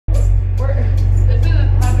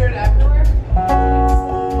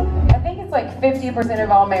50%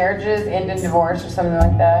 of all marriages end in divorce or something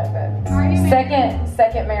like that. But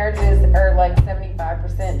second marriages are like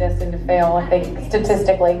 75% destined to fail, I think,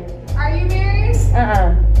 statistically. Are you married?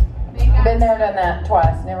 Been there, done that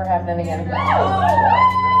twice. Never happening again.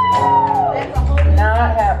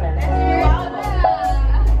 Not happening.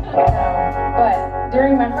 But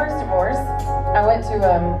during my first divorce, I went to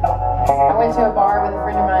a bar with a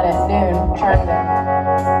friend of mine at noon, trying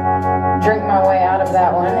to drink my way out of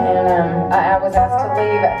that one, and I was asked to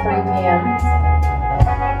leave at 3 p.m.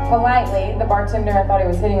 Politely, the bartender, I thought he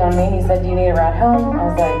was hitting on me. He said, "Do you need a ride home?" I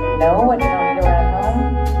was like, "No, I do not need a ride home."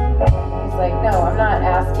 He's like, "No, I'm not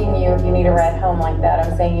asking you if you need a ride home like that.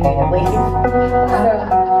 I'm saying you need to leave."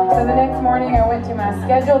 So the next morning, I went to my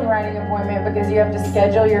scheduled writing appointment because you have to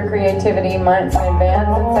schedule your creativity months in advance,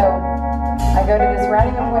 and so I go to this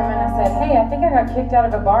writing appointment. I said, "Hey, I think I got kicked out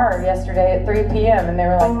of a bar yesterday at 3 p.m. And they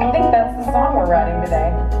were like, "I think that's the song we're writing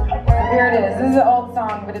today." So here it is. This is an old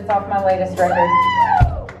song, but it's off my latest record.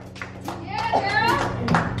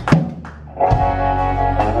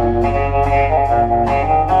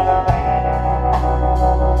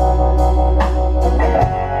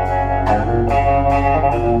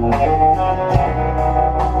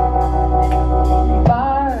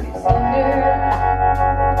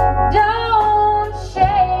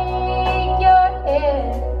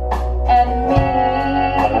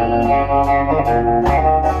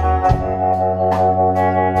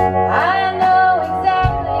 I know exactly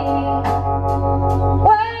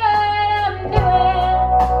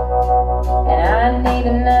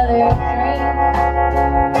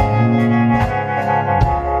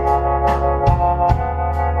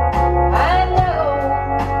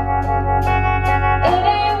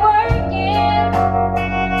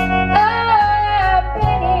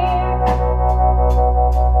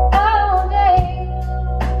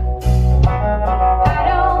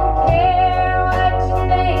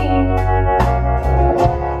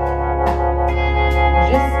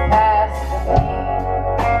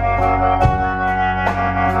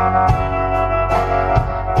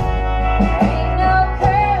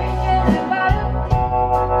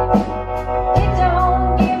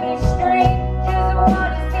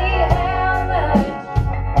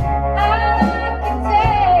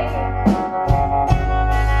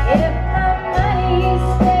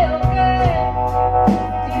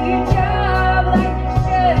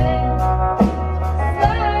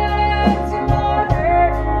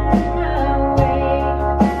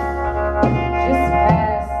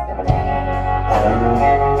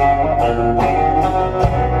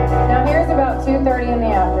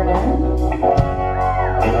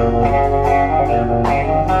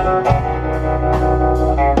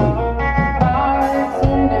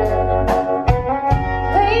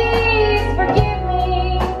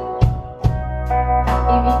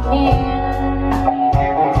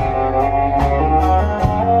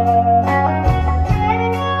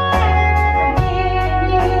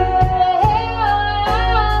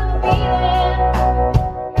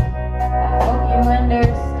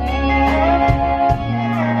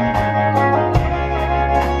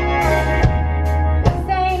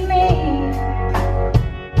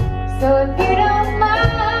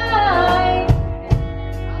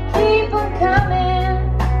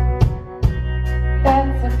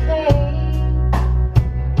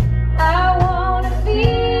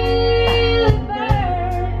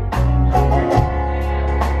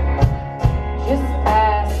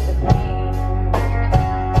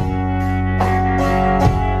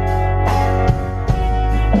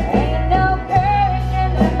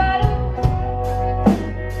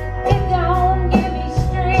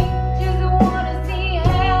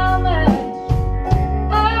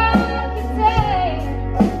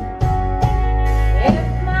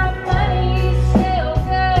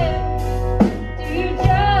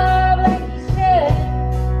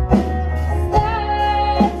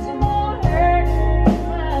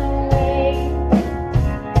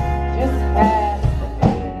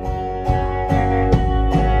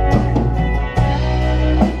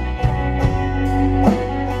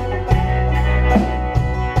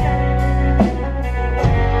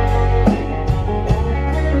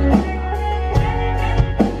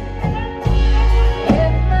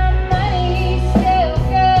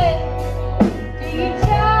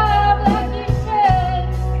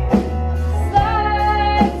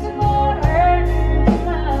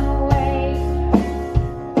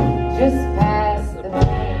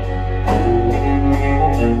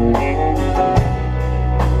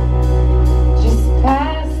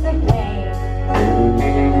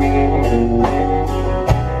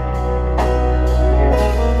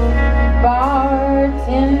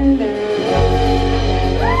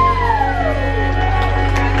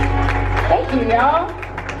y'all.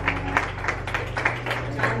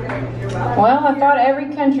 Well, I thought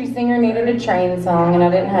every country singer needed a train song, and I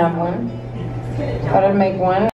didn't have one. Thought I'd make one.